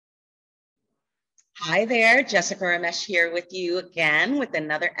Hi there, Jessica Ramesch here with you again with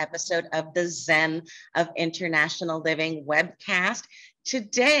another episode of the Zen of International Living webcast.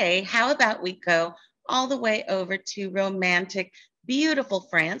 Today, how about we go all the way over to romantic, beautiful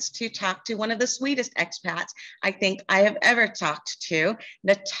France to talk to one of the sweetest expats I think I have ever talked to,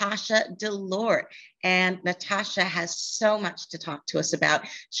 Natasha Delore. And Natasha has so much to talk to us about.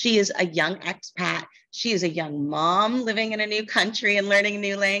 She is a young expat. She is a young mom living in a new country and learning a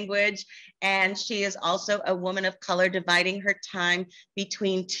new language. And she is also a woman of color dividing her time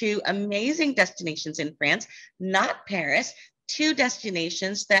between two amazing destinations in France, not Paris, two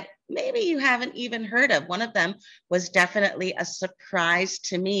destinations that maybe you haven't even heard of. One of them was definitely a surprise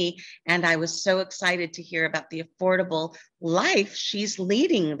to me, and I was so excited to hear about the affordable life she's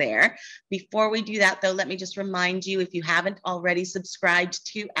leading there. Before we do that, though, let me just remind you, if you haven't already subscribed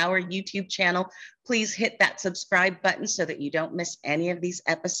to our YouTube channel, please hit that subscribe button so that you don't miss any of these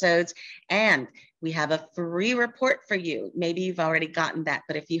episodes. And we have a free report for you. Maybe you've already gotten that,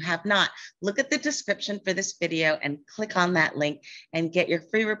 but if you have not, look at the description for this video and click on that link and get your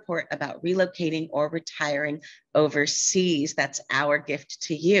free report about relocating or retiring overseas. That's our gift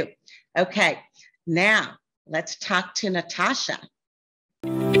to you. Okay, now let's talk to Natasha.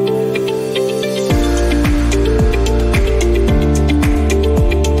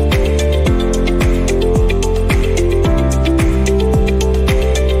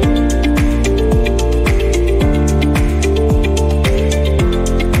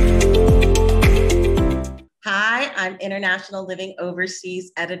 I'm International Living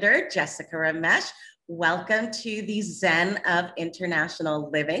Overseas editor, Jessica Ramesch. Welcome to the Zen of International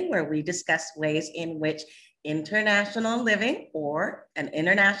Living, where we discuss ways in which international living or an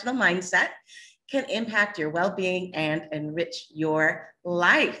international mindset can impact your well-being and enrich your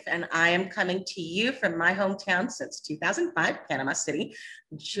life. And I am coming to you from my hometown since 2005, Panama City.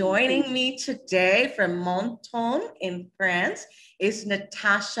 Joining me today from Menton in France is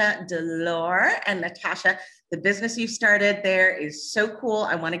Natasha Delore. And Natasha, the business you started there is so cool.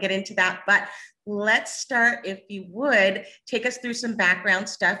 I want to get into that, but let's start, if you would, take us through some background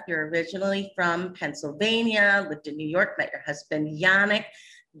stuff. You're originally from Pennsylvania, lived in New York, met your husband, Yannick,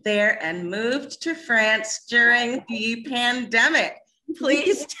 there, and moved to France during the pandemic.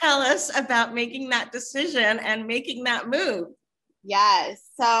 Please tell us about making that decision and making that move. Yes,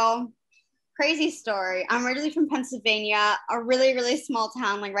 so crazy story. I'm originally from Pennsylvania, a really, really small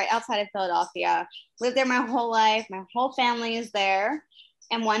town, like right outside of Philadelphia. Lived there my whole life. My whole family is there.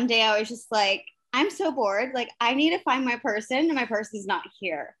 And one day I was just like, I'm so bored. Like, I need to find my person, and my person's not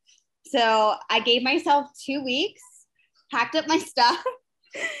here. So I gave myself 2 weeks, packed up my stuff,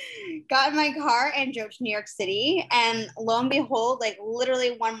 got in my car and drove to New York City. And lo and behold, like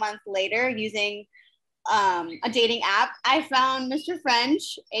literally 1 month later, using a dating app, I found Mr.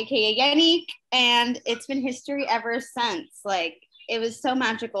 French, aka Yannick, and it's been history ever since. Like, it was so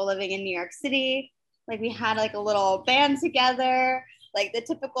magical living in New York City. Like, we had like a little band together, like the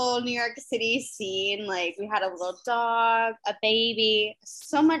typical New York City scene. Like, we had a little dog, a baby.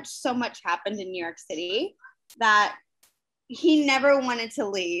 So much happened in New York City that he never wanted to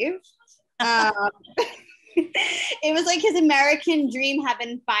leave. It was like his American dream had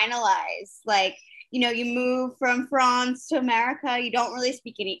been finalized. Like, you know, you move from France to America, you don't really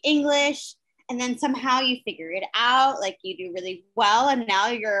speak any English, and then somehow you figure it out, like you do really well, and now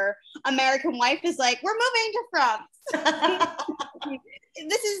your American wife is like, we're moving to France.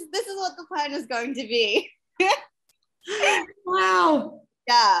 This is what the plan is going to be. Wow.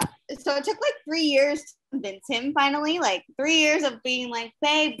 Yeah. So it took like 3 years to convince him finally, like 3 years of being like,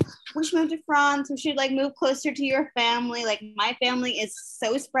 babe, we should move to France. We should like move closer to your family. Like, my family is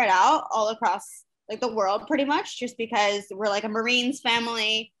so spread out all across like the world pretty much, just because we're like a Marines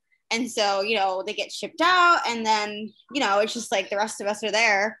family. And so, you know, they get shipped out, and then, you know, it's just like the rest of us are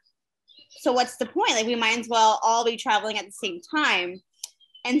there. So what's the point? Like, we might as well all be traveling at the same time.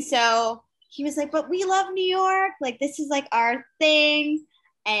 And so he was like, but we love New York. Like, this is like our thing.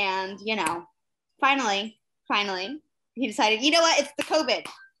 And, you know, finally, he decided, you know what? It's the COVID.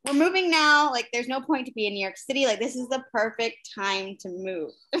 We're moving now. Like, there's no point to be in New York City. Like, this is the perfect time to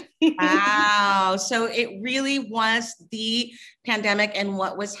move. Wow. So it really was the pandemic and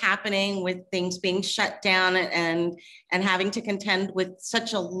what was happening with things being shut down and having to contend with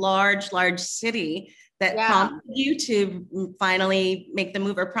such a large city that prompted you to finally make the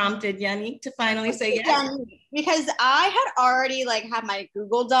move, or prompted Yannick to finally say yes? Because I had already like had my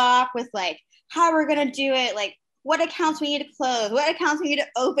Google Doc with like how we're going to do it. Like, what accounts we need to close, what accounts we need to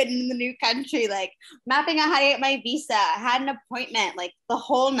open in the new country, like mapping out how to get my visa. I had an appointment, like the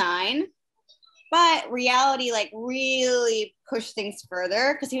whole nine. But reality like really pushed things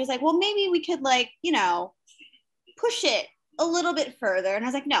further because he was like, well, maybe we could like, you know, push it a little bit further. And I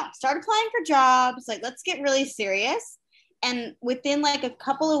was like, no, start applying for jobs. Like, let's get really serious. And within like a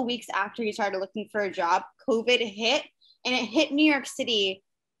couple of weeks after he started looking for a job, COVID hit, and it hit New York City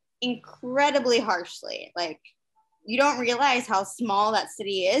incredibly harshly. Like, you don't realize how small that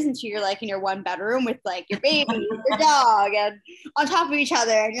city is until you're like in your one bedroom with like your baby, your dog, and on top of each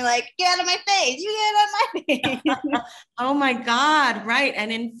other. And you're like, get out of my face, you get out of my face. Oh my God, right.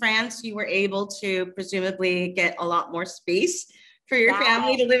 And in France, you were able to presumably get a lot more space for your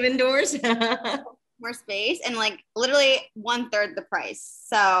family to live indoors. More space and like literally 1/3 the price.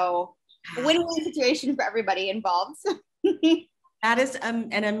 So win-win situation for everybody involved. That is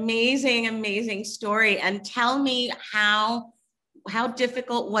an amazing, amazing story. And tell me how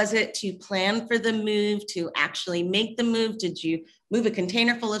difficult was it to plan for the move, to actually make the move? Did you move a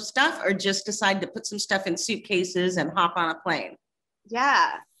container full of stuff or just decide to put some stuff in suitcases and hop on a plane?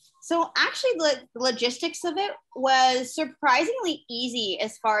 Yeah. So actually the logistics of it was surprisingly easy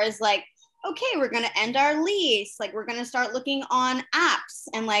as far as like, okay, we're going to end our lease. Like we're going to start looking on apps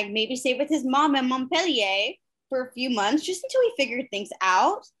and like maybe stay with his mom in Montpellier for a few months just until we figured things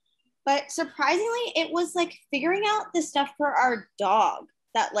out. But surprisingly, it was like figuring out the stuff for our dog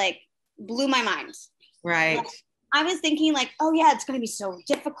that like blew my mind. Right. Like, I was thinking like, oh yeah, it's going to be so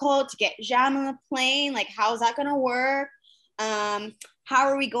difficult to get Jean on the plane. Like, how is that going to work? How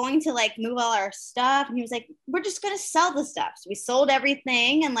are we going to like move all our stuff? And he was like, we're just going to sell the stuff. So we sold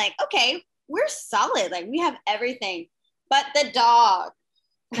everything and like, okay, we're solid. Like we have everything, but the dog.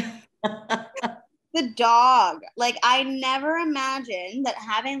 The dog, like I never imagined that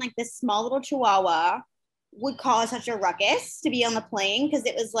having like this small little chihuahua would cause such a ruckus to be on the plane because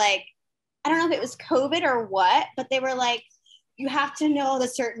it was like, I don't know if it was COVID or what, but they were like, you have to know the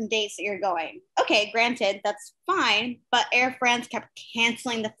certain dates that you're going. Okay, granted, that's fine, but Air France kept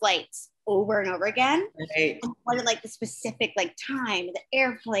canceling the flights over and over again. Right. And wanted like the specific like time of the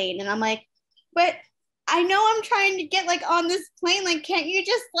airplane, and I'm like, but I know I'm trying to get like on this plane. Like, can't you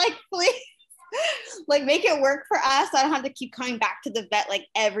just like please? Like make it work for us. I don't have to keep coming back to the vet like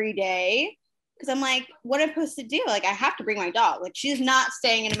every day because I'm like, what am I supposed to do? Like I have to bring my dog. Like she's not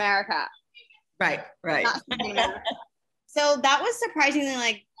staying in America. Right. So that was surprisingly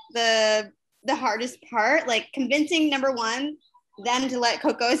like the hardest part, like convincing number one them to let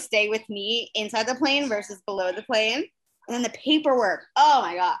Coco stay with me inside the plane versus below the plane, and then the paperwork. Oh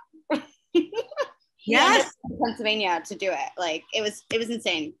my god. Yes. Pennsylvania to do it. Like it was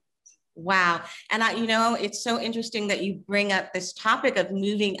insane. Wow. And it's so interesting that you bring up this topic of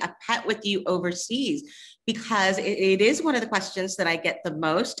moving a pet with you overseas, because it is one of the questions that I get the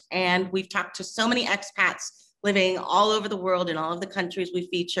most. And we've talked to so many expats living all over the world in all of the countries we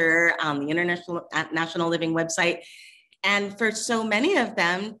feature on the International Living website. And for so many of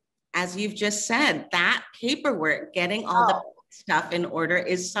them, as you've just said, that paperwork, getting all the stuff in order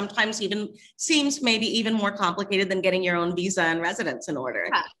is sometimes seems maybe even more complicated than getting your own visa and residence in order.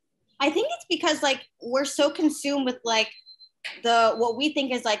 Yeah. I think it's because like we're so consumed with like what we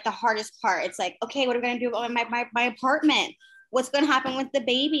think is like the hardest part. It's like, okay, what are we gonna do about my apartment? What's gonna happen with the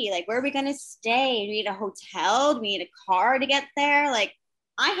baby? Like, where are we gonna stay? Do we need a hotel? Do we need a car to get there? Like,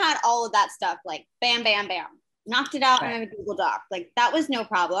 I had all of that stuff, like bam, bam, bam, knocked it out in a Google Doc. Like that was no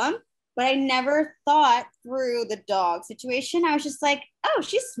problem. But I never thought through the dog situation. I was just like, oh,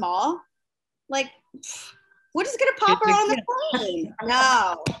 she's small. Like, we're just gonna pop her on the plane.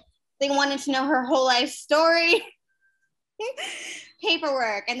 No. They wanted to know her whole life story,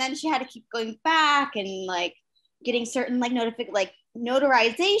 paperwork, and then she had to keep going back and like getting certain like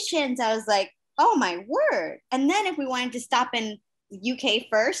notarizations. I was like, oh my word! And then if we wanted to stop in UK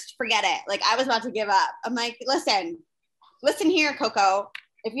first, forget it. Like I was about to give up. I'm like, listen here, Coco.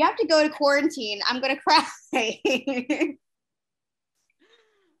 If you have to go to quarantine, I'm gonna cry.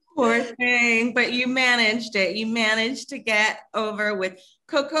 Poor thing, but you managed it. You managed to get over with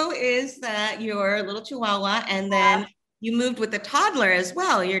Coco is your little chihuahua, and then you moved with a toddler as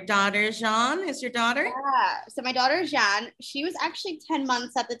well. Your daughter, Jean, is your daughter? Yeah. So my daughter, Jean, she was actually 10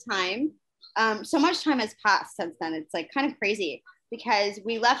 months at the time. So much time has passed since then. It's like kind of crazy because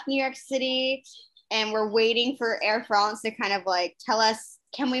we left New York City and we're waiting for Air France to kind of like tell us,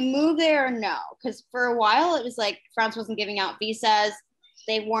 can we move there or no? Because for a while it was like France wasn't giving out visas.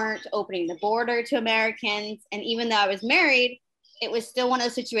 They weren't opening the border to Americans. And even though I was married, it was still one of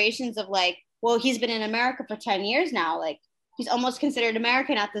those situations of like, well, he's been in America for 10 years now. Like he's almost considered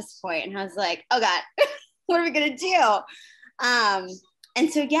American at this point. And I was like, oh God, what are we going to do?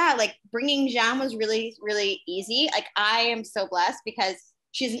 And so, yeah, like bringing Jean was really, really easy. Like I am so blessed because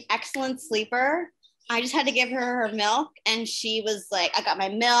She's an excellent sleeper. I just had to give her her milk, and she was like, I got my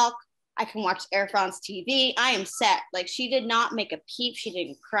milk. I can watch Air France TV. I am set. Like, she did not make a peep. She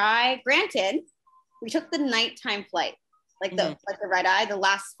didn't cry. Granted, we took the nighttime flight, like the red eye, the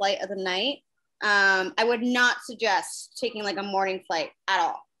last flight of the night. I would not suggest taking like a morning flight at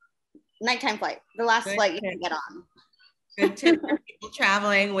all. Nighttime flight, the last flight you can get on. Good tip for people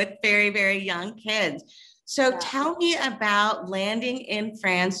traveling with very, very young kids. So tell me about landing in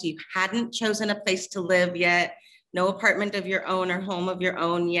France. You hadn't chosen a place to live yet, no apartment of your own or home of your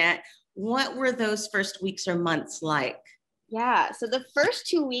own yet. What were those first weeks or months like? Yeah, so the first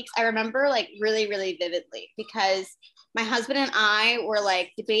 2 weeks I remember like really, really vividly, because my husband and I were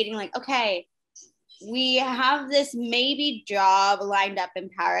like debating like, okay, we have this maybe job lined up in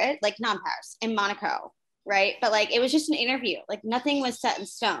Paris, like not in Paris, in Monaco, right? But like it was just an interview, like nothing was set in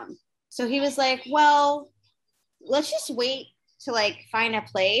stone. So he was like, well, let's just wait to like find a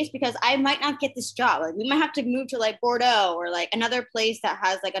place, because I might not get this job. Like we might have to move to like Bordeaux or like another place that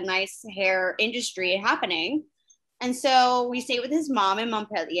has like a nice hair industry happening. And so we stayed with his mom in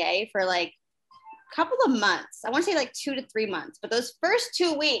Montpellier for like a couple of months. I want to say like 2 to 3 months, but those first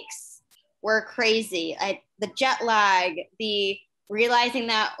 2 weeks were crazy. The jet lag, the realizing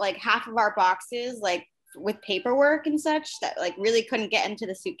that like half of our boxes, like with paperwork and such that like really couldn't get into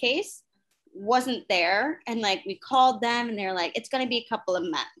the suitcase, wasn't there. And like we called them and they're like, it's going to be a couple of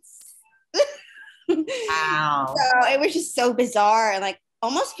months. Wow. So it was just so bizarre, and like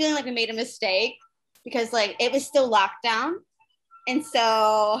almost feeling like we made a mistake, because like it was still lockdown. And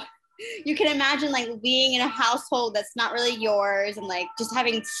so you can imagine like being in a household that's not really yours and like just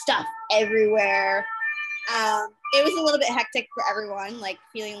having stuff everywhere. It was a little bit hectic for everyone, like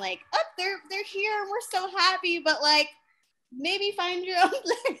feeling like, oh, they're here, we're so happy, but like maybe find your own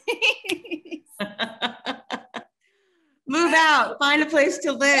place. Move out, find a place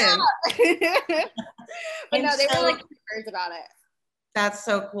to live. Yeah. But no, they were like concerned about it. That's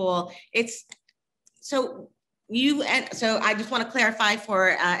so cool. So I just want to clarify for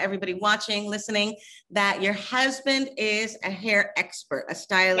everybody watching, listening, that your husband is a hair expert, a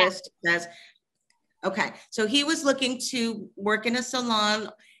stylist. Yeah. Okay, so he was looking to work in a salon.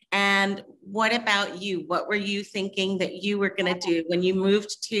 And what about you? What were you thinking that you were going to do when you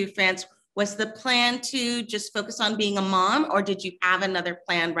moved to France? Was the plan to just focus on being a mom, or did you have another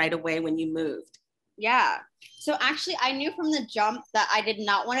plan right away when you moved? Yeah. So actually, I knew from the jump that I did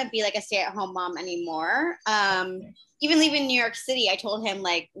not want to be like a stay-at-home mom anymore. Even leaving New York City, I told him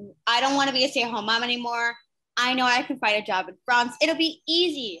like, I don't want to be a stay-at-home mom anymore. I know I can find a job in France. It'll be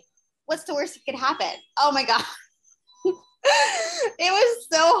easy. What's the worst that could happen? Oh my God. It was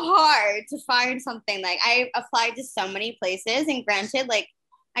so hard to find something. Like I applied to so many places, and granted, like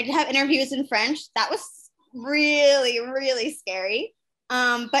I did have interviews in French. That was really, really scary.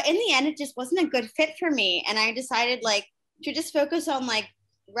 But in the end, it just wasn't a good fit for me. And I decided like to just focus on like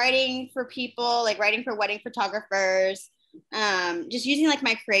writing for people, like writing for wedding photographers, just using like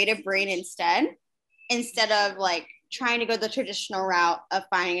my creative brain instead of like trying to go the traditional route of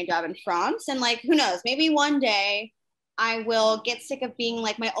finding a job in France. And like, who knows, maybe one day I will get sick of being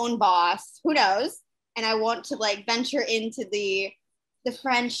like my own boss, who knows? And I want to like venture into the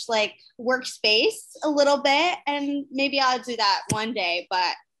French like workspace a little bit, and maybe I'll do that one day.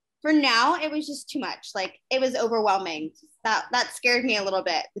 But for now, it was just too much. Like it was overwhelming. That scared me a little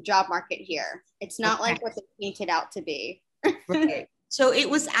bit, the job market here. It's not like what they painted out to be. Right. So it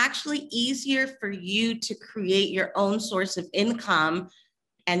was actually easier for you to create your own source of income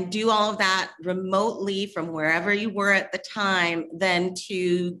and do all of that remotely from wherever you were at the time than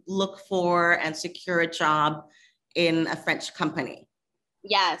to look for and secure a job in a French company.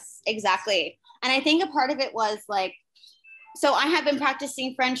 Yes, exactly. And I think a part of it was like, so I have been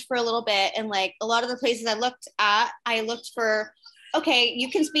practicing French for a little bit, and like a lot of the places I looked for, okay, you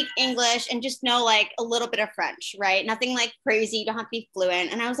can speak English and just know like a little bit of French, right? Nothing like crazy, you don't have to be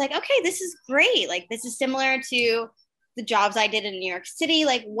fluent. And I was like, okay, this is great. Like this is similar to the jobs I did in New York City.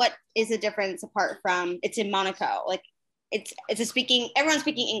 Like what is the difference apart from it's in Monaco? Like everyone's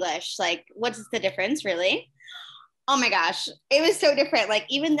speaking English. Like what's the difference really? Oh my gosh, it was so different. Like,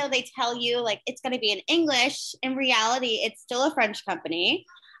 even though they tell you like it's going to be in English, in reality, it's still a French company.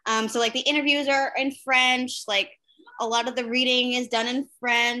 So like the interviews are in French, like a lot of the reading is done in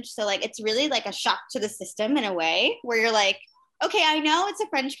French. So like, it's really like a shock to the system in a way where you're like, okay, I know it's a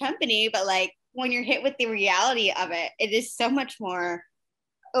French company, but like when you're hit with the reality of it, it is so much more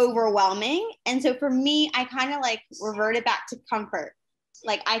overwhelming. And so for me, I kind of like reverted back to comfort.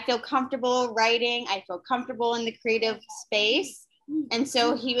 Like I feel comfortable writing. I feel comfortable in the creative space. And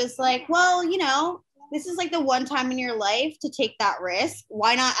so he was like, well, you know, this is like the one time in your life to take that risk.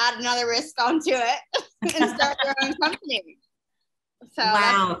 Why not add another risk onto it and start your own company? So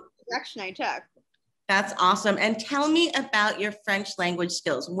that's the direction I took. That's awesome. And tell me about your French language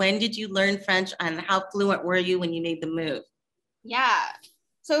skills. When did you learn French and how fluent were you when you made the move? Yeah.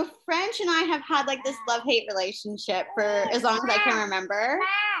 So French and I have had like this love-hate relationship for as long as I can remember.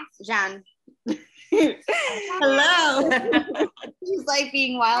 Jeanne. Hello. She's like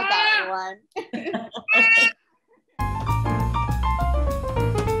being wild that one.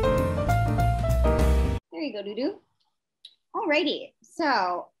 There you go, Doodoo. Alrighty.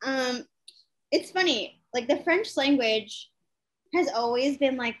 So, it's funny. Like the French language has always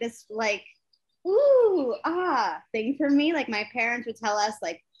been like this, like, ooh, thing for me. Like my parents would tell us,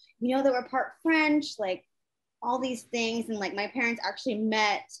 like, you know, that we're part French, like all these things. And like my parents actually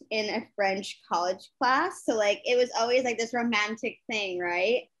met in a French college class. So like it was always like this romantic thing,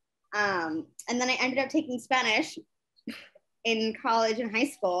 right? And then I ended up taking Spanish in college and high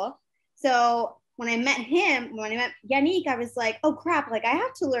school. So when I met Yannick, I was like, oh crap, like I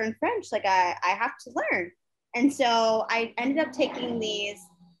have to learn French. Like I have to learn. And so I ended up taking these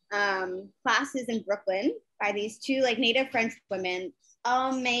classes in Brooklyn by these two like native French women.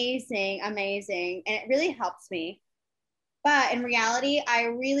 Amazing. And it really helps me. But in reality, I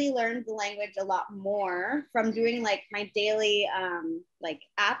really learned the language a lot more from doing like my daily like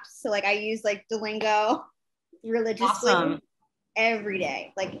apps. So like I use like Duolingo religiously every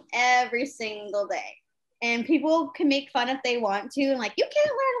day, like every single day. And people can make fun if they want to, and like, you can't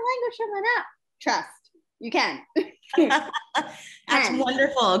learn a language from an app. Trust, you can. That's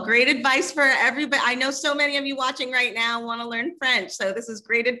wonderful. Great advice for everybody. I know so many of you watching right now want to learn French. So this is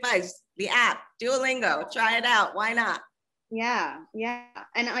great advice. The app, Duolingo, try it out. Why not? Yeah.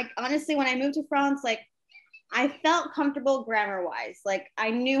 And like, honestly, when I moved to France, like I felt comfortable grammar wise. Like I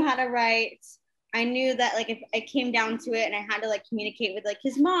knew how to write. I knew that like if it came down to it and I had to like communicate with like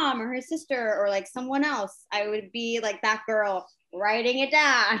his mom or his sister or like someone else, I would be like that girl writing it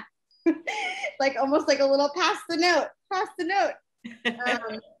down. Like almost like a little pass the note.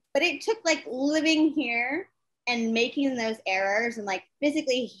 But it took like living here and making those errors and like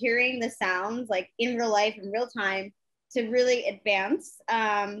physically hearing the sounds like in real life, in real time, to really advance.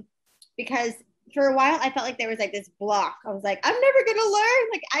 Because for a while I felt like there was like this block. I was like, I'm never gonna learn.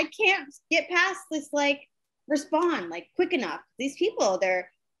 Like I can't get past this, like respond like quick enough. These people,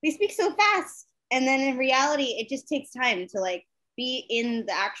 they speak so fast. And then in reality, it just takes time to like be in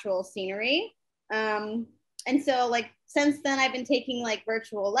the actual scenery. And so like since then I've been taking like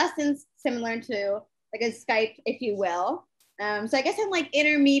virtual lessons similar to like a Skype, if you will. So I guess I'm like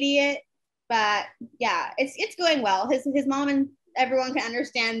intermediate, but yeah, it's going well. His mom and everyone can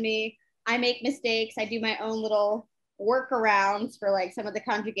understand me. I make mistakes. I do my own little workarounds for like some of the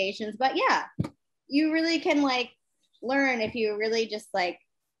conjugations, but yeah, you really can like learn if you really just like,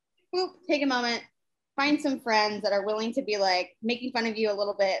 take a moment, find some friends that are willing to be like making fun of you a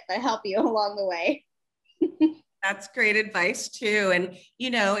little bit, but help you along the way. That's great advice too. And,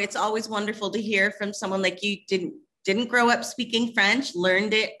 you know, it's always wonderful to hear from someone like you didn't grow up speaking French,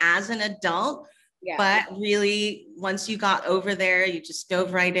 learned it as an adult. Yeah. But really, once you got over there, you just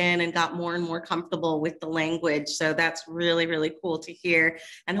dove right in and got more and more comfortable with the language. So that's really, really cool to hear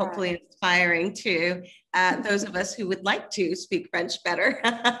and hopefully inspiring to those of us who would like to speak French better.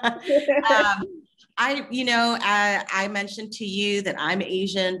 I mentioned to you that I'm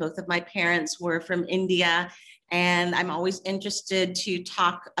Asian. Both of my parents were from India, and I'm always interested to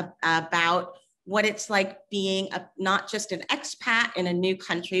talk about what it's like being not just an expat in a new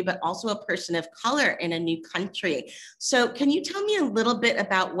country, but also a person of color in a new country. So can you tell me a little bit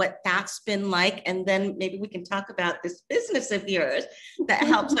about what that's been like? And then maybe we can talk about this business of yours that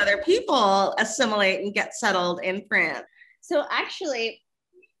helps other people assimilate and get settled in France. So actually,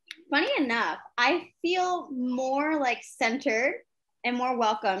 funny enough, I feel more like centered and more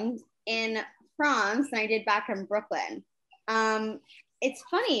welcomed in France than I did back in Brooklyn. It's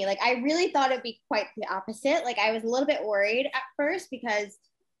funny, like I really thought it'd be quite the opposite. Like I was a little bit worried at first because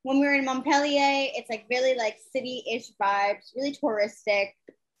when we were in Montpellier, it's like really like city-ish vibes, really touristic.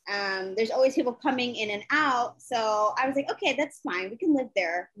 There's always people coming in and out. So I was like, okay, that's fine. We can live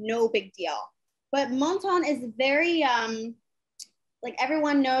there. No big deal. But Monton is very, like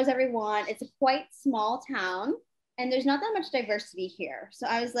everyone knows everyone. It's a quite small town and there's not that much diversity here. So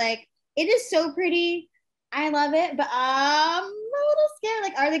I was like, it is so pretty. I love it, but I'm a little scared.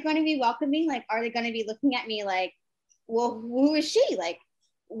 Like, are they going to be welcoming? Like, are they going to be looking at me like, well, who is she? Like,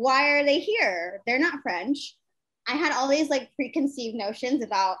 why are they here? They're not French. I had all these like preconceived notions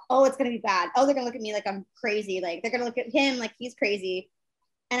about, oh, it's going to be bad. Oh, they're going to look at me like I'm crazy. Like, they're going to look at him like he's crazy.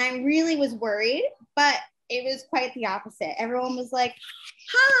 And I really was worried, but it was quite the opposite. Everyone was like,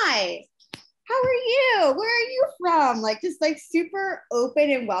 hi, how are you? Where are you from? Like, just like super open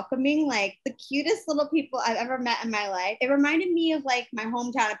and welcoming, like the cutest little people I've ever met in my life. It reminded me of like my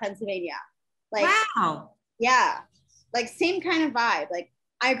hometown of Pennsylvania. Like, Wow. yeah, like same kind of vibe. Like,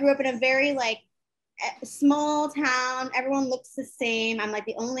 I grew up in a very like small town. Everyone looks the same. I'm like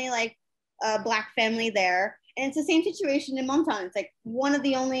the only like Black family there. And it's the same situation in Montauk. It's like one of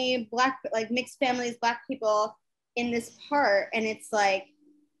the only Black, like mixed families, Black people in this part. And it's like,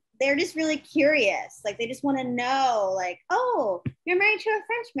 they're just really curious. Like, they just want to know, like, oh, you're married to a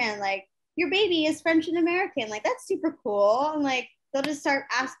Frenchman. Like, your baby is French and American. Like, that's super cool. And like, they'll just start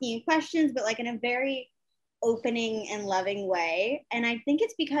asking you questions, but like in a very opening and loving way. And I think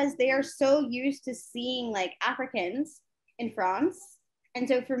it's because they are so used to seeing like Africans in France. And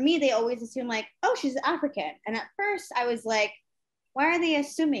so for me, they always assume like, oh, she's African. And at first I was like, why are they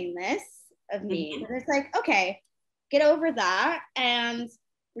assuming this of me? Mm-hmm. And it's like, okay, get over that and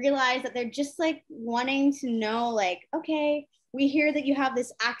realize that they're just like wanting to know, like, okay, we hear that you have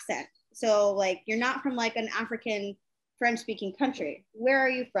this accent. So like, you're not from like an African French speaking country. Where are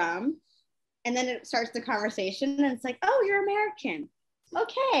you from? And then it starts the conversation and it's like, oh, you're American.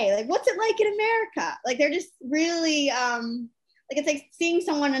 Okay, like what's it like in America? Like they're just really like it's like seeing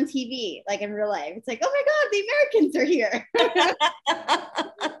someone on TV, like in real life. It's like, oh my God, the Americans are here.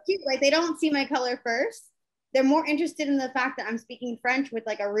 Like they don't see my color first. They're more interested in the fact that I'm speaking French with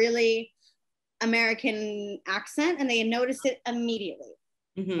like a really American accent, and they notice it immediately.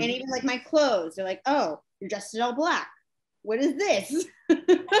 Mm-hmm. And even like my clothes, they're like, oh, you're dressed in all black. What is this?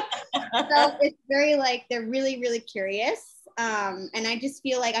 So it's very like, they're really, really curious. And I just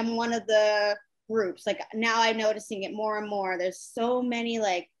feel like I'm one of the groups. Like now I'm noticing it more and more. There's so many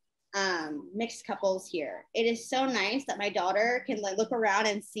like mixed couples here. It is so nice that my daughter can like look around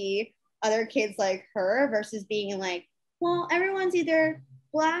and see other kids like her versus being like, well, everyone's either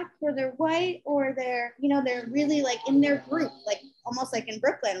black or they're white or they're, you know, they're really like in their group, like almost like in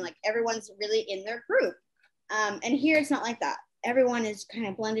Brooklyn, like everyone's really in their group. And here it's not like that. Everyone is kind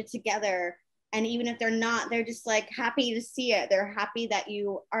of blended together. And even if they're not, they're just like happy to see it. They're happy that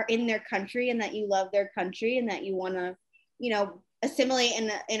you are in their country and that you love their country and that you want to, you know, assimilate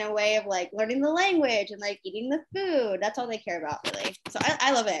in a way of like learning the language and like eating the food. That's all they care about, really. So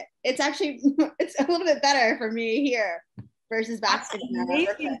I love it. It's actually, it's a little bit better for me here versus back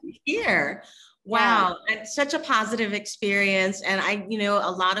in here. Wow. Yeah. And such a positive experience. And I, you know,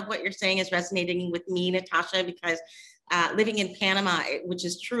 a lot of what you're saying is resonating with me, Natasha, because living in Panama, which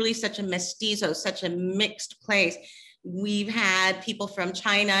is truly such a mestizo, such a mixed place. We've had people from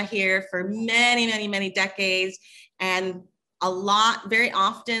China here for many, many, many decades. And a lot, very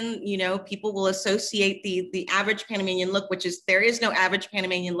often, you know, people will associate the average Panamanian look, which is, there is no average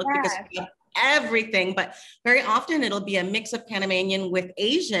Panamanian look because we have everything, but very often it'll be a mix of Panamanian with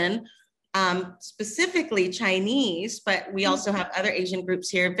Asian, specifically Chinese, but we also have other Asian groups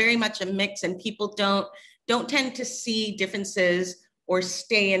here, very much a mix, and people don't tend to see differences or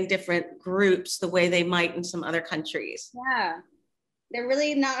stay in different groups the way they might in some other countries. Yeah. They're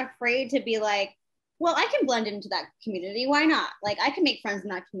really not afraid to be like, well, I can blend into that community. Why not? Like, I can make friends in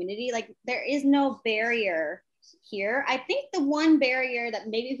that community. Like, there is no barrier here. I think the one barrier that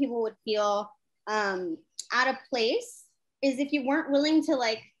maybe people would feel out of place is if you weren't willing to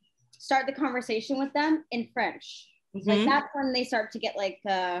like start the conversation with them in French. Mm-hmm. Like that's when they start to get like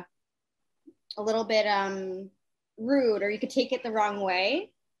a little bit rude, or you could take it the wrong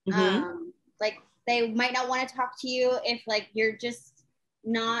way. Mm-hmm. Like they might not want to talk to you if like you're just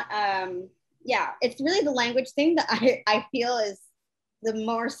not yeah, it's really the language thing that I feel is the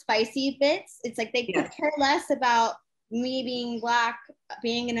more spicy bits. It's like they could care less about me being Black,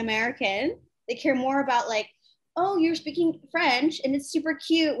 being an American. They care more about like, oh, you're speaking French and it's super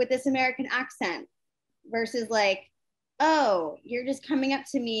cute with this American accent, versus like, oh, you're just coming up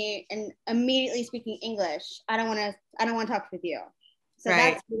to me and immediately speaking English. I don't want to talk with you. So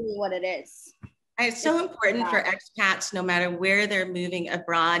that's really what it is. It's so important for expats, no matter where they're moving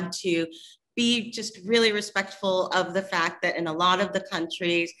abroad, to be just really respectful of the fact that in a lot of the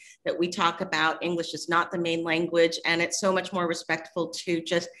countries that we talk about, English is not the main language, and it's so much more respectful to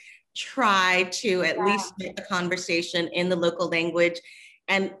just try to at least make the conversation in the local language.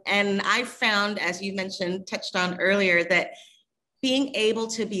 And I found, as you mentioned, touched on earlier, that being able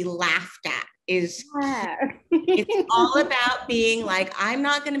to be laughed at is it's all about being like, I'm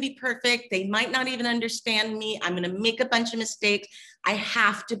not going to be perfect. They might not even understand me. I'm going to make a bunch of mistakes. I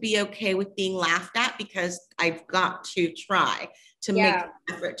have to be okay with being laughed at because I've got to try to make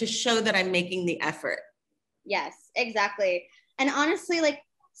the effort, to show that I'm making the effort. Yes, exactly. And honestly, like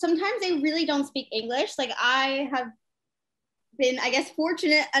sometimes they really don't speak English. Like I have been, I guess,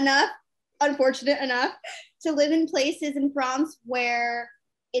 unfortunate enough to live in places in France where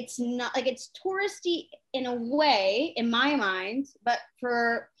it's not like it's touristy in a way, in my mind, but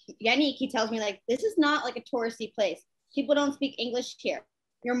for Yannick, he tells me like, this is not like a touristy place. People don't speak English here.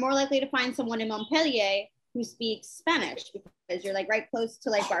 You're more likely to find someone in Montpellier who speaks Spanish because you're like right close to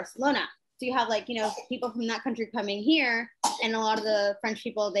like Barcelona. So you have like, you know, people from that country coming here, and a lot of the French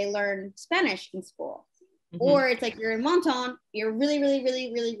people, they learn Spanish in school. Mm-hmm. Or it's like you're in Menton, you're really, really,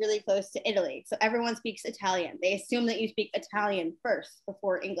 really, really, really close to Italy. So everyone speaks Italian. They assume that you speak Italian first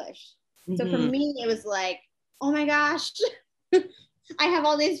before English. Mm-hmm. So for me, it was like, oh my gosh, I have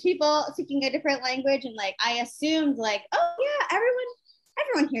all these people speaking a different language. And like, I assumed like, oh yeah,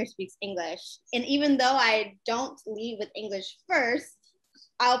 everyone here speaks English. And even though I don't lead with English first,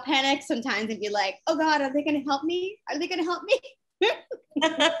 I'll panic sometimes and be like, oh God, are they going to help me? Are they going to help me?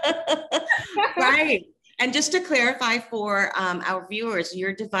 Right. And just to clarify for our viewers,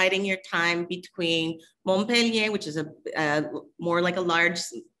 you're dividing your time between Montpellier, which is a more like a large,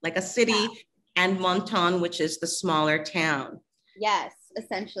 like a city, yeah, and Menton, which is the smaller town. Yes,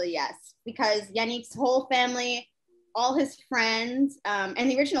 essentially, yes. Because Yannick's whole family, all his friends, and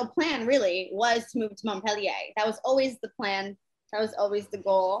the original plan really was to move to Montpellier. That was always the plan. That was always the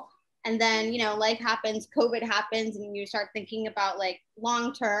goal. And then, you know, life happens, COVID happens, and you start thinking about like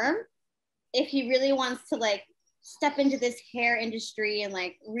long term. If he really wants to like step into this hair industry and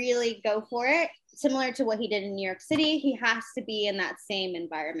like really go for it, similar to what he did in New York City, he has to be in that same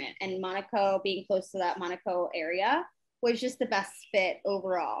environment. And Monaco, being close to that Monaco area, was just the best fit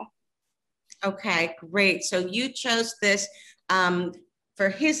overall. Okay, great. So you chose this for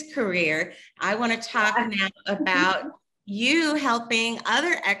his career. I want to talk now about you helping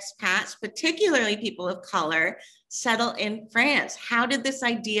other expats, particularly people of color, settle in France. How did this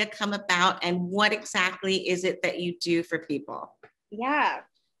idea come about, and what exactly is it that you do for people? Yeah,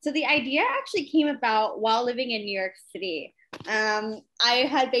 so the idea actually came about while living in New York City. I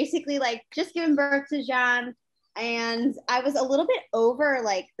had basically like just given birth to Jean, and I was a little bit over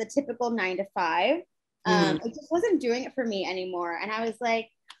like the typical 9 to 5. It just wasn't doing it for me anymore. And I was like,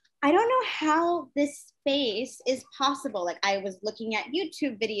 I don't know how this space is possible. Like I was looking at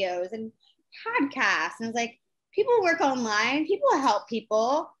YouTube videos and podcasts, and I was like, people work online, people help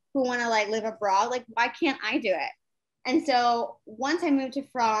people who want to like live abroad. Like, why can't I do it? And so once I moved to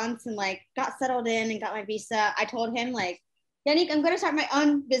France and like got settled in and got my visa, I told him like, Yannick, I'm going to start my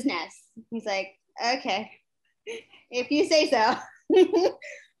own business. He's like, okay, if you say so.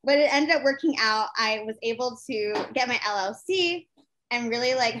 But it ended up working out. I was able to get my LLC and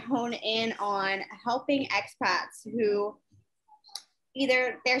really like hone in on helping expats who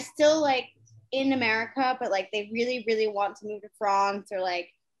either they're still like in America, but like they really, really want to move to France or like,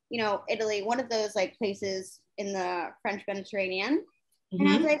 you know, Italy, one of those like places in the French Mediterranean. And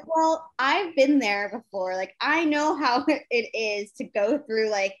I was like, well, I've been there before. Like, I know how it is to go through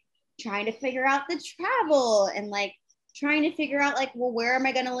like trying to figure out the travel and like trying to figure out like, well, where am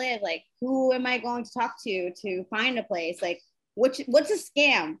I going to live? Like, who am I going to talk to find a place? Like, what's a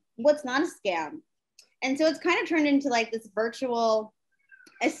scam? What's not a scam? And so it's kind of turned into like this virtual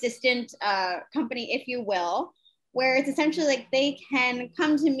assistant company, if you will, where it's essentially like they can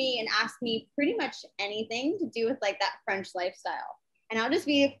come to me and ask me pretty much anything to do with like that French lifestyle. And I'll just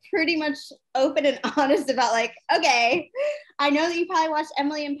be pretty much open and honest about like, okay, I know that you probably watched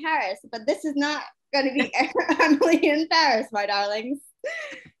Emily in Paris, but this is not going to be Emily in Paris, my darlings.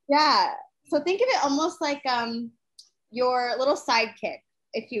 Yeah. So think of it almost like your little sidekick,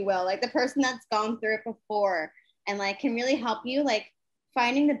 if you will, like the person that's gone through it before and like can really help you like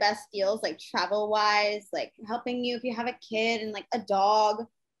finding the best deals, like travel wise, like helping you if you have a kid and like a dog,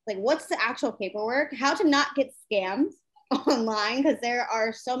 like what's the actual paperwork, how to not get scammed online, because there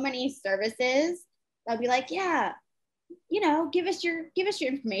are so many services that'll be like, yeah, you know, give us your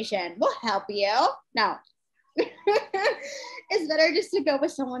information, we'll help you. No. It's better just to go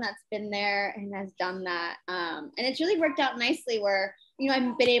with someone that's been there and has done that. And it's really worked out nicely where, you know,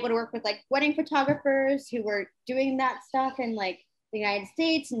 I've been able to work with like wedding photographers who were doing that stuff in like the United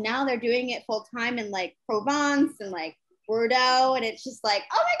States, and now they're doing it full time in like Provence and like Bordeaux, and it's just like,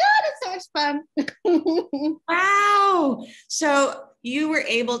 oh my God, it's so much fun. Wow. So you were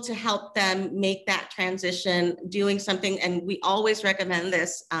able to help them make that transition, doing something, and we always recommend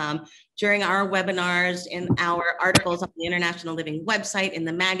this during our webinars, in our articles on the International Living website, in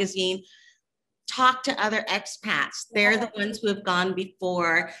the magazine. Talk to other expats. They're the ones who have gone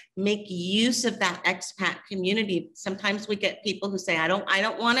before. Make use of that expat community. Sometimes we get people who say, I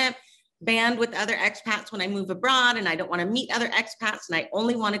don't want to band with other expats when I move abroad, and I don't want to meet other expats, and I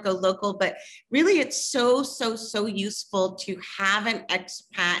only want to go local. But really, it's so useful to have an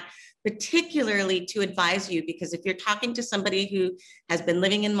expat, particularly to advise you, because if you're talking to somebody who has been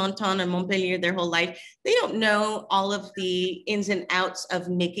living in Menton or Montpellier their whole life, they don't know all of the ins and outs of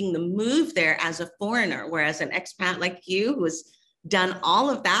making the move there as a foreigner. Whereas an expat like you, who has done all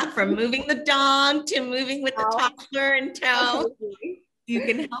of that, from moving the dog to moving with the toddler in tow, you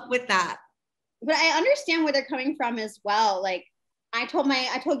can help with that. But I understand where they're coming from as well. Like I told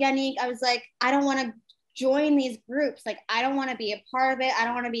Yannick, I was like, I don't want to join these groups. Like, I don't want to be a part of it. I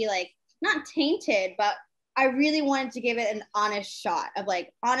don't want to be like, not tainted, but I really wanted to give it an honest shot of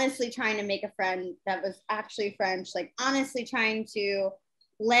like honestly trying to make a friend that was actually French, like honestly trying to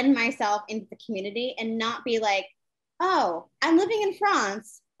lend myself into the community and not be like, oh, I'm living in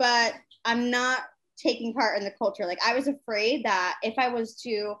France, but I'm not taking part in the culture. Like I was afraid that if I was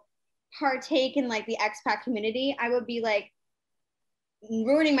to partake in like the expat community, I would be like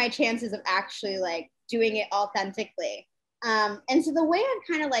ruining my chances of actually like doing it authentically. And so the way I've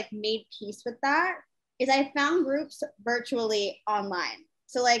kind of like made peace with that is I found groups virtually online.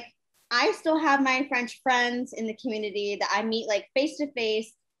 So like I still have my French friends in the community that I meet like face to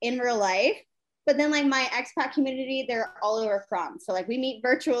face in real life. But then like my expat community, they're all over France. So like we meet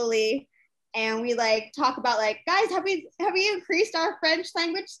virtually and we like talk about like, guys, have we increased our French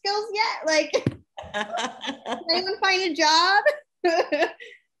language skills yet? Like, can anyone find a job?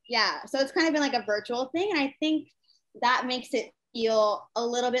 Yeah. So it's kind of been like a virtual thing. And I think that makes it feel a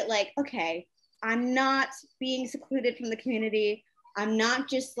little bit like, okay, I'm not being secluded from the community. I'm not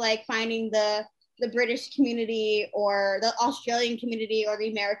just like finding the British community or the Australian community or the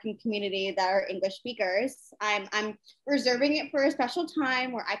American community that are English speakers. I'm reserving it for a special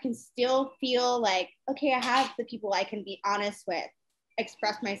time where I can still feel like, okay, I have the people I can be honest with,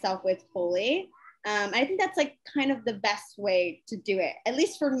 express myself with fully. I think that's like kind of the best way to do it. At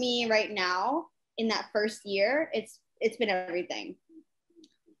least for me right now, in that first year, it's been everything.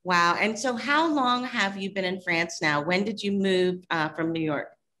 Wow. And so how long have you been in France now? When did you move from New York?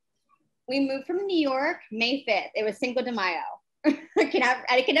 We moved from New York May 5th. It was Cinco de Mayo.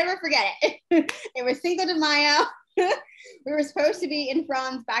 I can never forget it. It was Cinco de Mayo. We were supposed to be in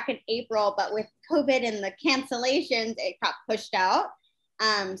France back in April, but with COVID and the cancellations, it got pushed out.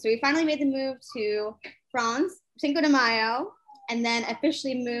 So we finally made the move to France, Cinco de Mayo, and then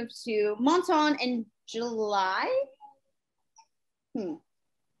officially moved to Menton in July.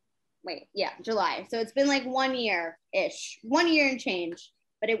 July. So it's been like 1 year-ish, 1 year and change,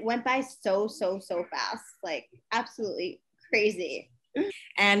 but it went by so fast, like absolutely crazy.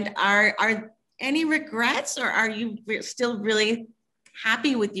 And are any regrets, or are you still really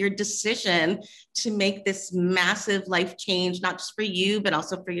happy with your decision to make this massive life change, not just for you, but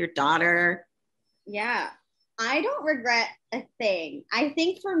also for your daughter? Yeah, I don't regret a thing. I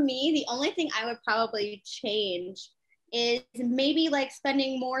think for me, the only thing I would probably change is maybe like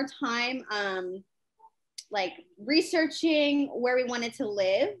spending more time like researching where we wanted to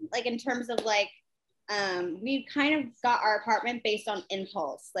live, like in terms of like we kind of got our apartment based on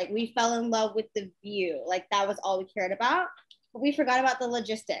impulse. Like we fell in love with the view, like that was all we cared about, but we forgot about the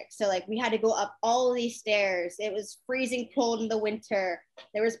logistics. So like we had to go up all of these stairs. It was freezing cold in the winter.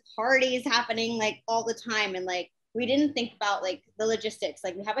 There was parties happening like all the time, and like we didn't think about like the logistics.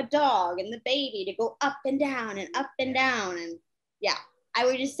 Like we have a dog and the baby to go up and down and up and down. And yeah, I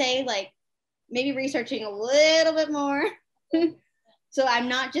would just say like maybe researching a little bit more. So I'm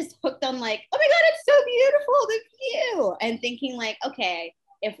not just hooked on like, oh my God, it's so beautiful, the view. And thinking like, okay,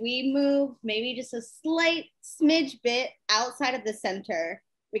 if we move maybe just a slight smidge bit outside of the center,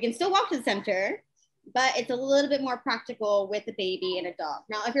 we can still walk to the center, but it's a little bit more practical with a baby and a dog.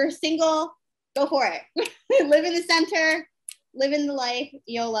 Now, if you're single, go for it. Live in the center, live in the life.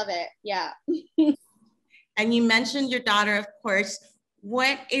 You'll love it. Yeah. And you mentioned your daughter, of course.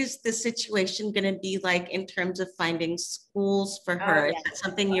 What is the situation going to be like in terms of finding schools for her? Is that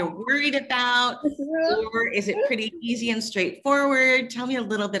something you're worried about, or is it pretty easy and straightforward? Tell me a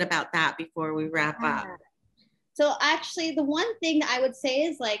little bit about that before we wrap up. So actually, the one thing that I would say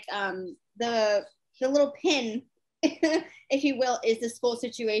is like the little pin, if you will, is the school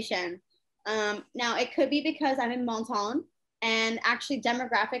situation. Now, it could be because I'm in Menton, and actually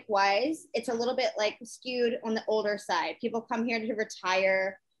demographic wise, it's a little bit like skewed on the older side. People come here to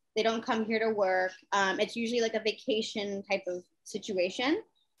retire. They don't come here to work. It's usually like a vacation type of situation.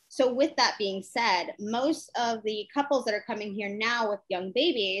 So with that being said, most of the couples that are coming here now with young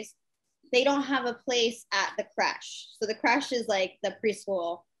babies, they don't have a place at the creche. So the creche is like the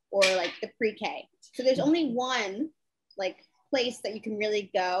preschool or like the pre-K. So there's only one like place that you can really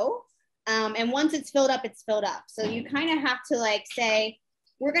go. And once it's filled up, it's filled up. So you kind of have to like say,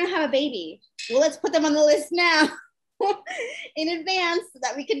 we're going to have a baby. Well, let's put them on the list now in advance so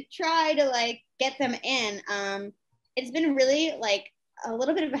that we can try to like get them in. It's been really like a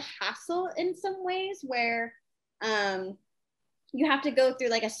little bit of a hassle in some ways where you have to go through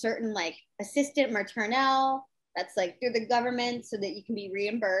like a certain like assistant maternelle that's like through the government so that you can be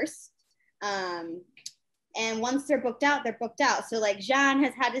reimbursed. And once they're booked out, they're booked out. So like Jean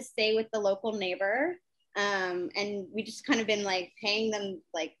has had to stay with the local neighbor. And we just kind of been like paying them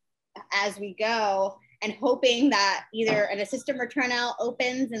like as we go and hoping that either an assistant maternelle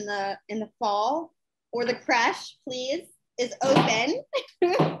opens in the fall or the creche, please, is open.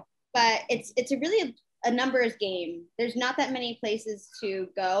 But it's a really a numbers game. There's not that many places to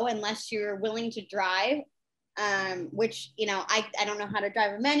go unless you're willing to drive, which, you know, I don't know how to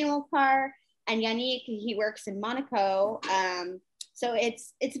drive a manual car. And Yannick, he works in Monaco. So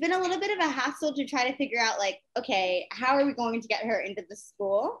it's been a little bit of a hassle to try to figure out like, okay, how are we going to get her into the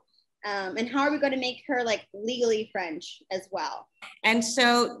school? And how are we going to make her like legally French as well? And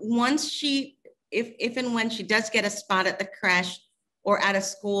so once she, if and when she does get a spot at the creche or at a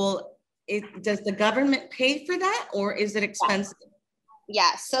school, does the government pay for that or is it expensive?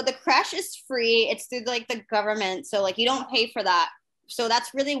 Yeah, so the creche is free. It's through like the government. So like you don't pay for that. So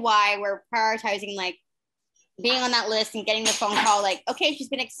that's really why we're prioritizing like being on that list and getting the phone call like, okay, she's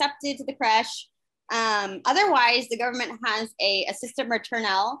been accepted to the creche. Otherwise, the government has a assistant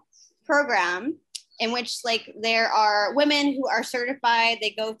maternelle program in which like there are women who are certified.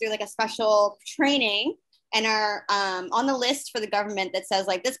 They go through like a special training and are on the list for the government that says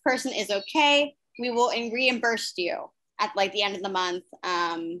like, this person is okay. We will reimburse you at like the end of the month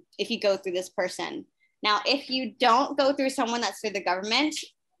if you go through this person. Now, if you don't go through someone that's through the government,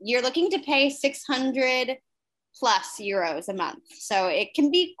 you're looking to pay 600 plus euros a month. So it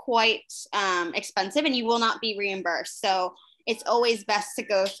can be quite expensive and you will not be reimbursed. So it's always best to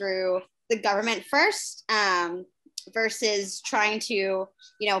go through the government first versus trying to,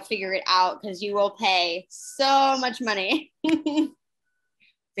 you know, figure it out because you will pay so much money.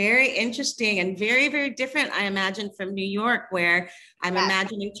 Very interesting and very, very different, I imagine, from New York, where I'm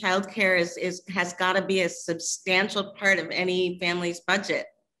imagining childcare has got to be a substantial part of any family's budget.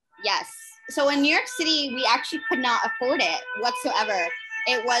 Yes. So in New York City, we actually could not afford it whatsoever.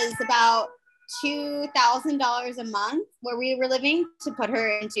 It was about $2,000 a month where we were living to put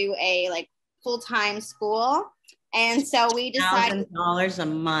her into a like full-time school. And so we decided $1,000 a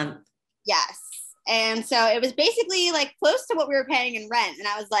month. Yes. And so it was basically like close to what we were paying in rent. And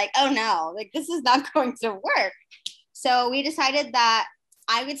I was like, oh no, like this is not going to work. So we decided that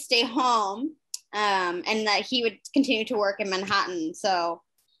I would stay home and that he would continue to work in Manhattan. So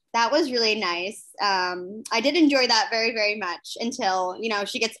that was really nice. I did enjoy that very, very much until, you know,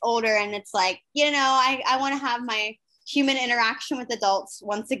 she gets older and it's like, you know, I want to have my human interaction with adults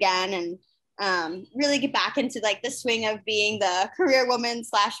once again and really get back into like the swing of being the career woman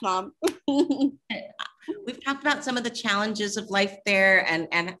 / mom. We've talked about some of the challenges of life there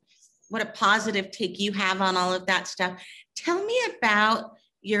and what a positive take you have on all of that stuff. Tell me about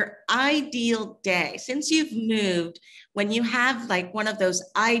your ideal day since you've moved, when you have like one of those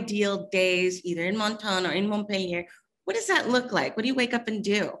ideal days, either in Menton or in Montpellier. What does that look like? What do you wake up and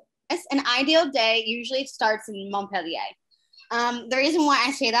do? Yes, an ideal day usually starts in Montpellier. The reason why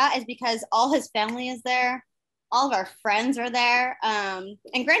I say that is because all his family is there. All of our friends are there. And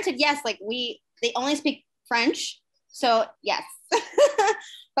granted, yes, like they only speak French. So yes.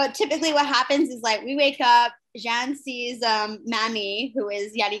 But typically what happens is like we wake up, Jean sees Mammy, who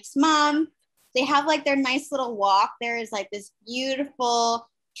is Yannick's mom. They have like their nice little walk. There is like this beautiful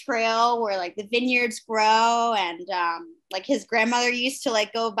trail where like the vineyards grow and like his grandmother used to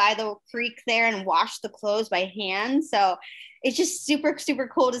like go by the creek there and wash the clothes by hand. So it's just super, super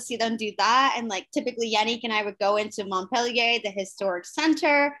cool to see them do that. And like typically Yannick and I would go into Montpellier, the historic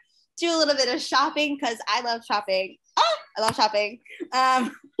center, do a little bit of shopping because I love shopping. Oh, I love shopping.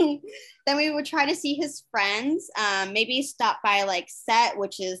 Then we would try to see his friends, maybe stop by like Set,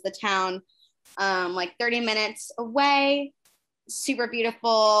 which is the town like 30 minutes away. Super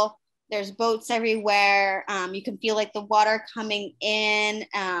beautiful. There's boats everywhere. You can feel like the water coming in.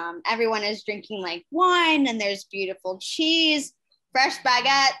 Everyone is drinking like wine and there's beautiful cheese, fresh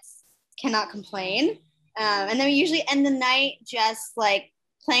baguettes, cannot complain. And then we usually end the night just like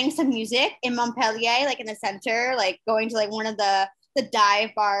playing some music in Montpellier, like in the center, like going to like one of the dive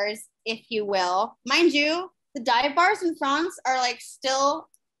bars, if you will. Mind you, the dive bars in France are like still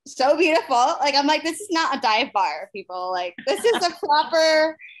so beautiful. Like I'm like, this is not a dive bar, people. Like this is a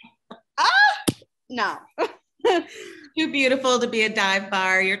proper no. Too beautiful to be a dive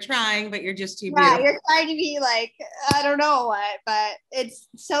bar. You're trying, but you're just too Yeah, beautiful. you're trying to be like, I don't know what, but it's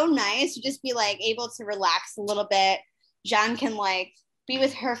so nice to just be like able to relax a little bit. Jean can like be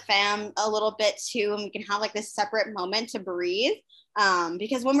with her fam a little bit too, and we can have like this separate moment to breathe.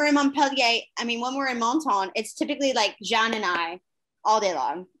 Because when we're in Montpellier, I mean, when we're in Menton, it's typically like Jean and I all day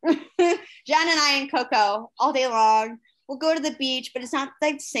long. Jean and I and Coco all day long. We'll go to the beach, but it's not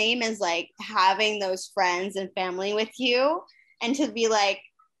like the same as like having those friends and family with you, and to be like,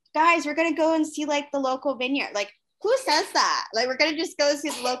 guys, we're gonna go and see like the local vineyard. Like, who says that? Like, we're gonna just go see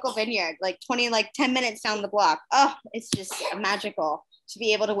the local vineyard, like 10 minutes down the block. Oh, it's just magical to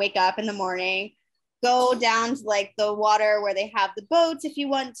be able to wake up in the morning, go down to like the water where they have the boats if you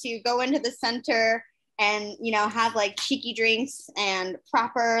want to, go into the center and, you know, have like cheeky drinks and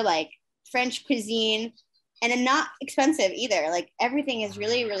proper like French cuisine. And then not expensive either. Like everything is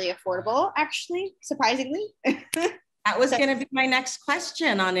really, really affordable, actually, surprisingly. That was So, going to be my next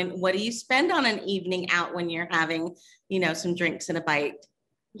question on what do you spend on an evening out when you're having, some drinks and a bite?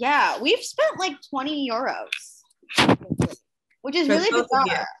 yeah, we've spent like 20 euros, which is For really both of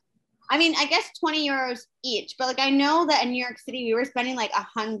you. bizarre. I mean, I guess 20 euros each, but like I know that in New York City, we were spending like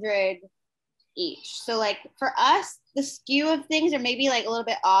 100 each. So like for us, the skew of things are maybe like a little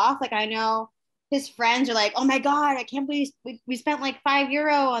bit off. Like I know his friends are like, oh my God, I can't believe we spent like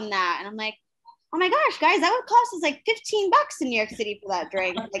 €5 on that. And I'm like, oh my gosh, guys, that would cost us like $15 in New York City for that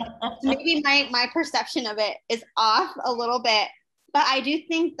drink. Like, so maybe my perception of it is off a little bit, but I do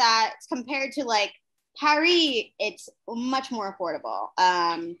think that compared to like Paris, it's much more affordable.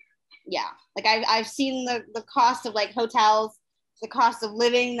 Yeah, like I've seen the cost of like hotels, the cost of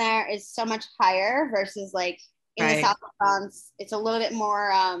living there is so much higher versus like in the Right. south of France, it's a little bit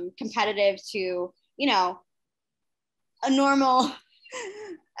more competitive to, you know, a normal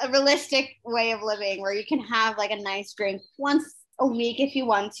a realistic way of living where you can have like a nice drink once a week if you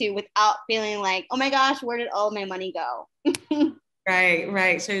want to without feeling like, oh my gosh, where did all my money go? Right,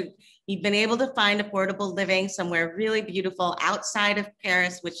 right. So you've been able to find affordable living somewhere really beautiful outside of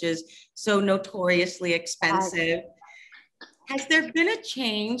Paris, which is so notoriously expensive. Has there been a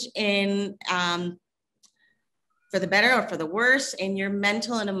change in, for the better or for the worse, in your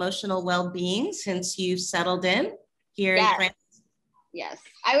mental and emotional well-being since you settled in here in Yes, France? yes,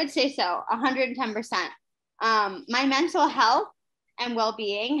 I would say so, 110%. My mental health and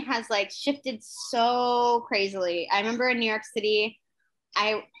well-being has like shifted so crazily. I remember in New York City,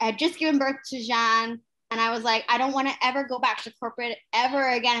 I had just given birth to Jean, and I was like, I don't want to ever go back to corporate ever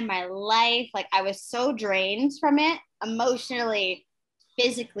again in my life. Like I was so drained from it emotionally,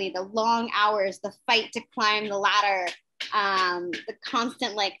 physically, the long hours, the fight to climb the ladder, the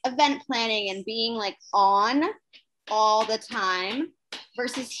constant like event planning and being like on all the time.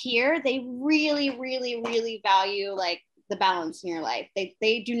 Versus here, they really, really, really value like the balance in your life.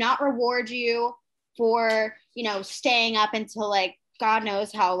 They do not reward you for, you know, staying up until like God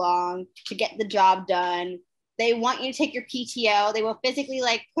knows how long to get the job done. They want you to take your PTO. They will physically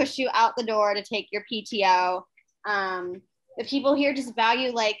like push you out the door to take your PTO. The people here just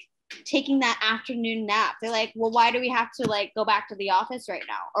value like taking that afternoon nap. They're like, well, why do we have to like go back to the office right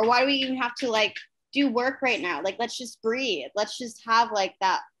now? Or why do we even have to like do work right now? Like, let's just breathe. Let's just have like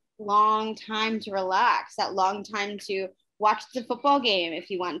that long time to relax, that long time to watch the football game if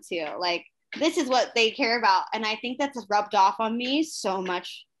you want to. Like, this is what they care about. And I think that's rubbed off on me so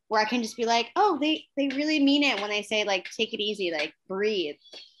much where I can just be like, oh, they really mean it when they say like, take it easy, like breathe,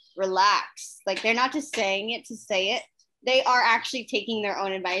 relax. Like they're not just saying it to say it. They are actually taking their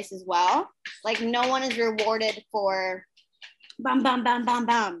own advice as well. Like no one is rewarded for bam, bam, bam, bam,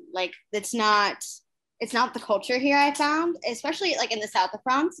 bam. Like it's not the culture here I found, especially like in the south of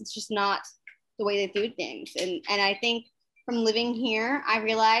France. It's just not the way they do things. And I think from living here, I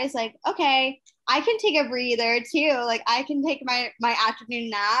realized like, okay, I can take a breather too. Like I can take my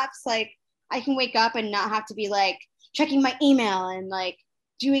afternoon naps. Like I can wake up and not have to be like checking my email and like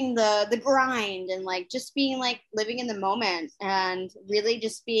doing the grind and like just being like living in the moment and really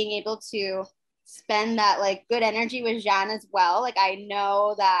just being able to spend that like good energy with Jean as well. Like I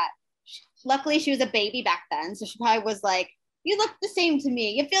know that luckily she was a baby back then, so she probably was like, you look the same to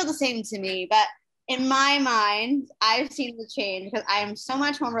me, you feel the same to me. But in my mind, I've seen the change because I am so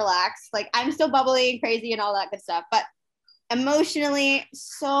much more relaxed. Like I'm still bubbly and crazy and all that good stuff, but emotionally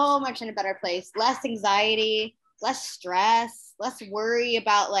so much in a better place. Less anxiety, less stress, less worry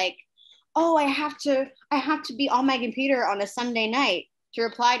about like, oh, I have to be on my computer on a Sunday night to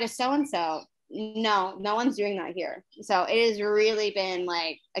reply to so and so. No, no one's doing that here. So it has really been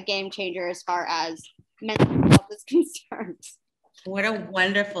like a game changer as far as mental health is concerned. What a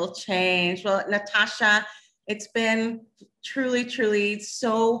wonderful change. Well, Natasha, It's been truly, truly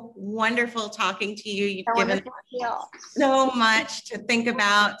so wonderful talking to you. You've So given wonderful. so much to think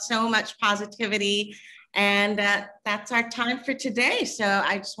about, so much positivity. And that's our time for today. So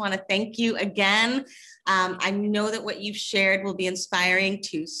I just want to thank you again. I know that what you've shared will be inspiring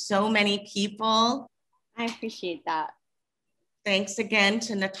to so many people. I appreciate that. Thanks again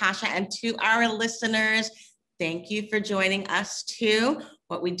to Natasha and to our listeners. Thank you for joining us too.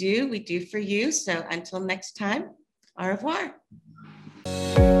 What we do for you. So until next time, au revoir.